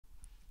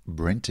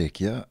BrenTech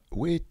here,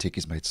 where tech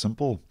is made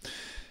simple.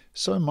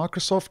 So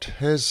Microsoft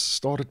has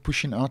started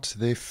pushing out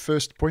their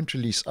first point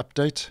release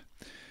update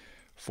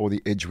for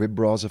the Edge web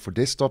browser for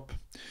desktop,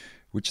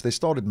 which they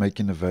started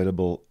making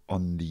available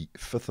on the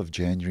 5th of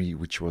January,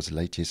 which was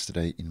late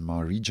yesterday in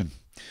my region.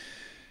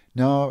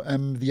 Now,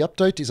 the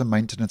update is a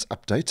maintenance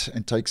update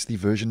and takes the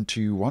version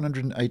to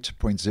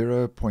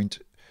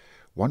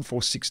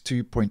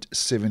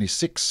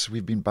 108.0.1462.76.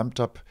 We've been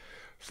bumped up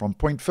from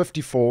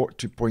 0.54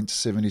 to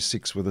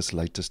 0.76 with this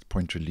latest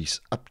point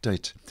release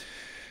update.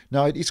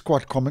 Now, it is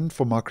quite common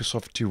for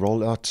Microsoft to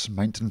roll out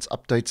maintenance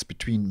updates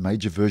between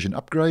major version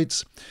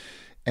upgrades.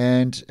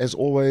 And as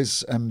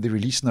always, the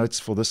release notes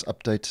for this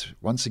update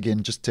once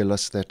again just tell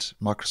us that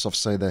Microsoft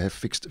say they have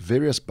fixed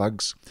various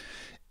bugs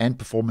and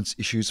performance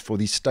issues for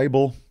the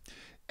stable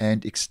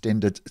and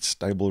extended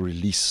stable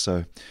release.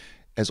 So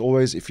as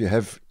always, if you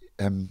have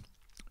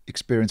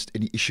experienced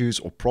any issues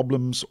or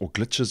problems or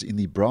glitches in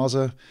the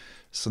browser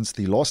since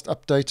the last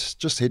update,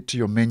 just head to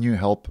your menu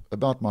help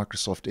about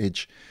Microsoft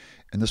Edge,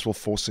 and this will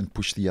force and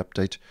push the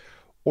update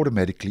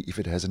automatically if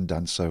it hasn't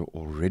done so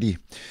already.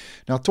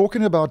 Now,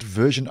 talking about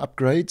version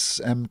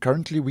upgrades,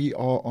 currently we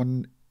are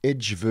on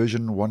Edge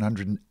version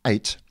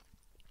 108,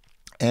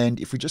 and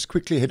if we just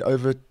quickly head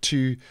over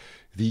to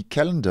the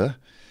calendar,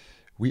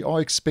 we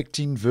are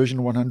expecting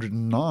version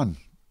 109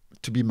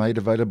 to be made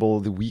available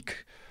the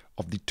week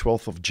of the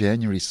 12th of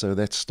January, so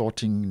that's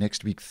starting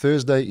next week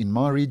Thursday in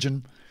my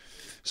region.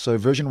 So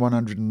version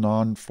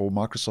 109 for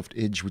Microsoft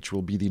Edge, which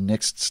will be the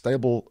next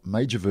stable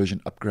major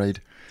version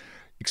upgrade,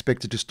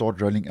 expected to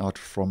start rolling out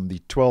from the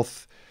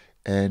 12th,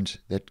 and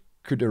that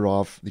could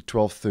arrive the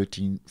 12th,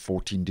 13,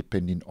 14,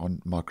 depending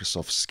on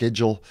Microsoft's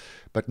schedule.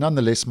 But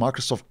nonetheless,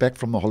 Microsoft back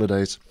from the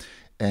holidays,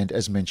 and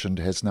as mentioned,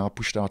 has now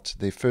pushed out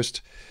their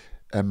first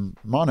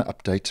minor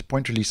update,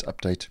 point release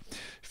update,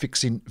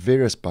 fixing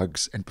various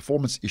bugs and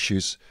performance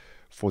issues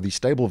for the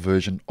stable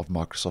version of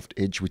Microsoft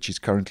Edge, which is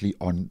currently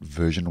on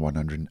version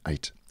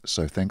 108.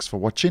 So thanks for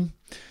watching,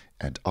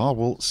 and I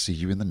will see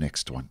you in the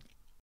next one.